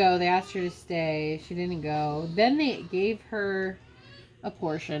didn't go. They asked her to stay. She didn't go. Then they gave her a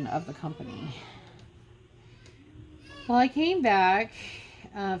portion of the company. Well, I came back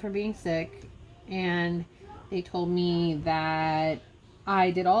from being sick, and they told me that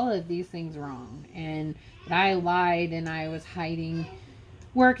I did all of these things wrong, and that I lied, and I was hiding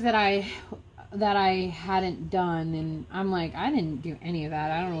work that I hadn't done. And I'm like, I didn't do any of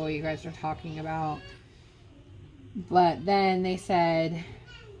that. I don't know what you guys are talking about. But then they said,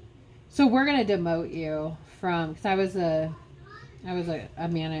 so we're gonna demote you from, because I was a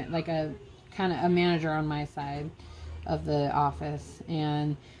manager on my side of the office,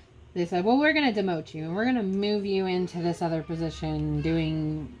 and they said, well, we're gonna demote you, and we're gonna move you into this other position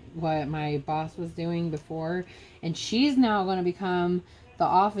doing what my boss was doing before, and she's now going to become the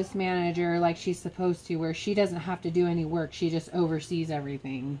office manager like she's supposed to, where she doesn't have to do any work. She just oversees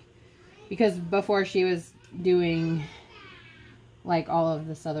everything. Because before she was doing like all of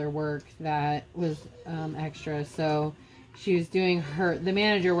this other work that was extra. So she was doing the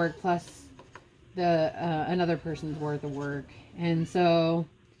manager work plus the another person's worth of work. And so,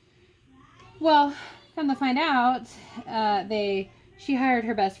 well, come to find out, she hired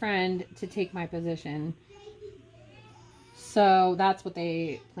her best friend to take my position. So that's what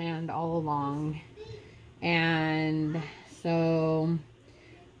they planned all along. And so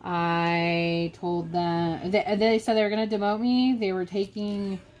I told them, they said they were going to demote me. They were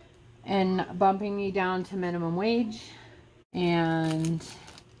taking and bumping me down to minimum wage. And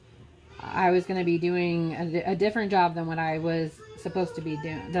I was going to be doing a different job than what I was supposed to be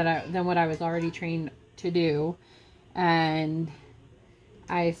doing, than what I was already trained to do. And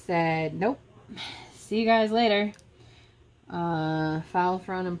I said, nope, see you guys later. Filed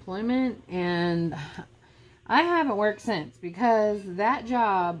for unemployment, and I haven't worked since, because that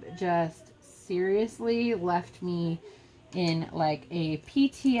job just seriously left me in like a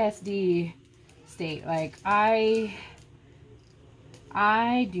PTSD state. Like I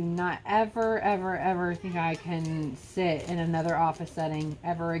do not ever think I can sit in another office setting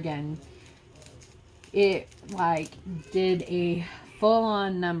ever again. It like did a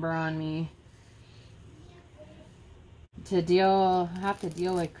full-on number on me to have to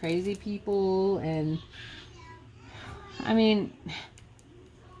deal with crazy people. And I mean,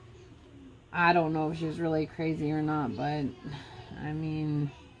 I don't know if she was really crazy or not, but I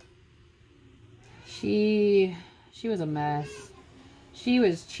mean, she was a mess. She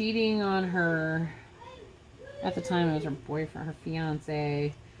was cheating on her, at the time it was her boyfriend, her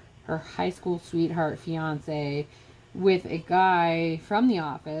fiance, her high school sweetheart fiance, with a guy from the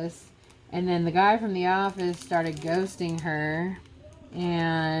office. And then the guy from the office started ghosting her,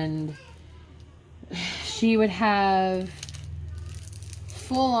 and she would have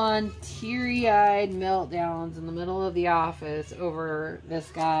full-on teary-eyed meltdowns in the middle of the office over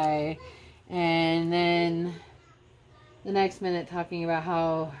this guy. And then the next minute talking about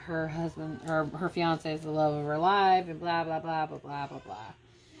how her husband, or her fiance, is the love of her life, and blah, blah, blah, blah, blah, blah, blah.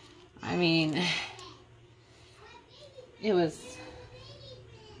 I mean, it was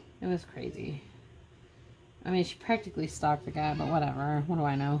crazy. I mean, she practically stalked the guy, but whatever. What do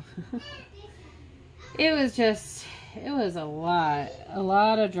I know? It was a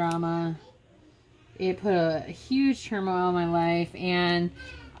lot of drama. It put a huge turmoil in my life. And,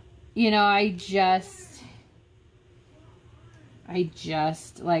 you know, I just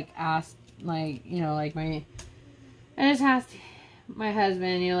like asked, like, you know, like I just asked my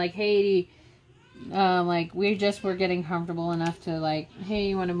husband, you know, like, hey, like, we just were getting comfortable enough to, like, hey,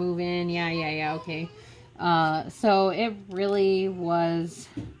 you want to move in? Yeah, okay. So it really was,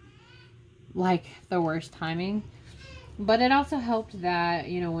 like, the worst timing. But it also helped that,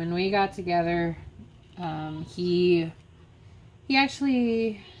 you know, when we got together, he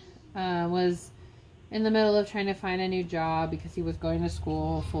actually was in the middle of trying to find a new job because he was going to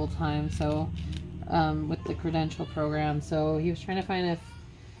school full-time, so, with the credential program. So he was trying to find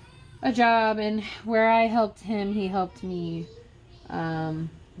a job, and where I helped him, he helped me,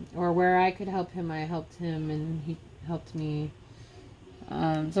 or where I could help him, I helped him, and he helped me.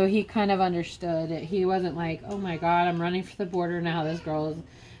 So he kind of understood it. He wasn't like, oh my God, I'm running for the border now, this girl is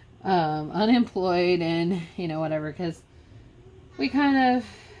unemployed, and, you know, whatever, because we kind of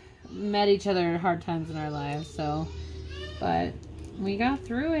met each other at hard times in our lives. So, but we got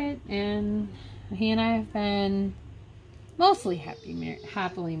through it, and he and I have been mostly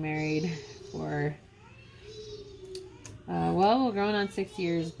happily married for, well, we're going on 6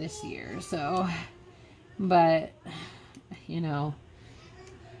 years this year, so, but, you know,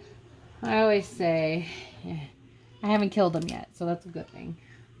 I always say, I haven't killed him yet, so that's a good thing.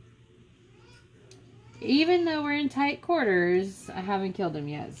 Even though we're in tight quarters, I haven't killed him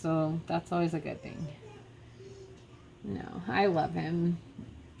yet, so that's always a good thing. No, I love him.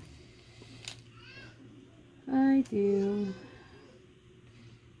 I do.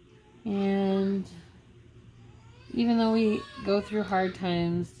 And even though we go through hard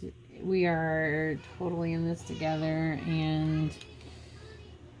times, we are totally in this together, and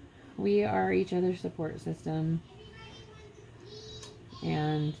we are each other's support system.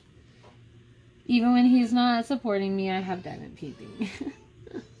 And even when he's not supporting me, I have diamond peeping.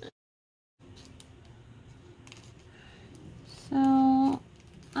 So,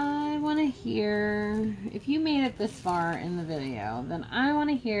 I want to hear, if you made it this far in the video, then I want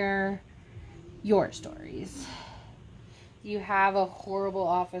to hear your stories. Do you have a horrible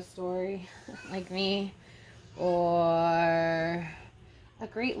office story like me? Or a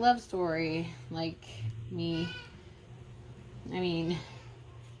great love story like me? I mean,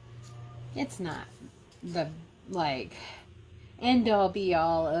 it's not the, like, end-all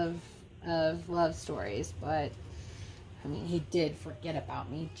be-all of love stories, but, I mean, he did forget about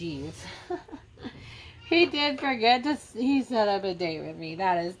me. Jeez. He did forget to, he set up a date with me.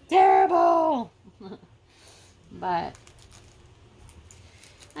 That is terrible! But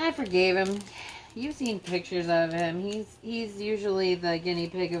I forgave him. You've seen pictures of him. He's usually the guinea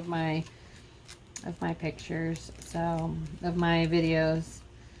pig of my pictures, so, of my videos.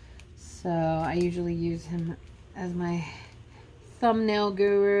 So I usually use him as my thumbnail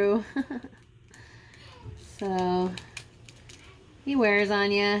guru. So he wears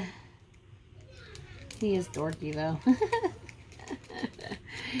on ya. He is dorky though.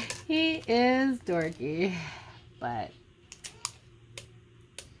 He is dorky, but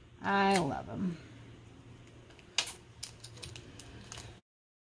I love him.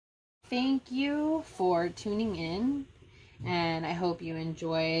 Thank you for tuning in, and I hope you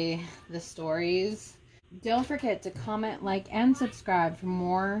enjoy the stories. Don't forget to comment, like, and subscribe for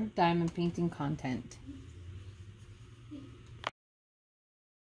more diamond painting content.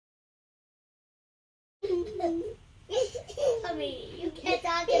 You can't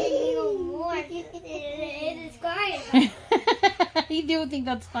talk any more. It is crying. You do think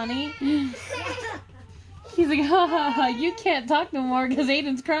that's funny? He's like, ha ha ha, you can't talk no more because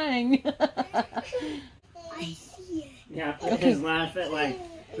Aiden's crying. I see it. Yeah, his laugh at like.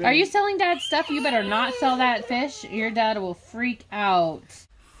 Are you selling Dad's stuff? You better not sell that fish. Your dad will freak out.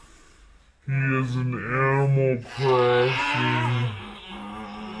 He is an Animal Crossing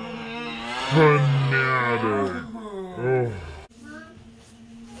fanatic. Oh.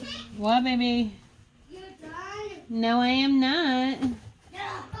 What, baby? You're done? No, I am not.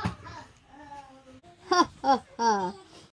 Ha ha ha.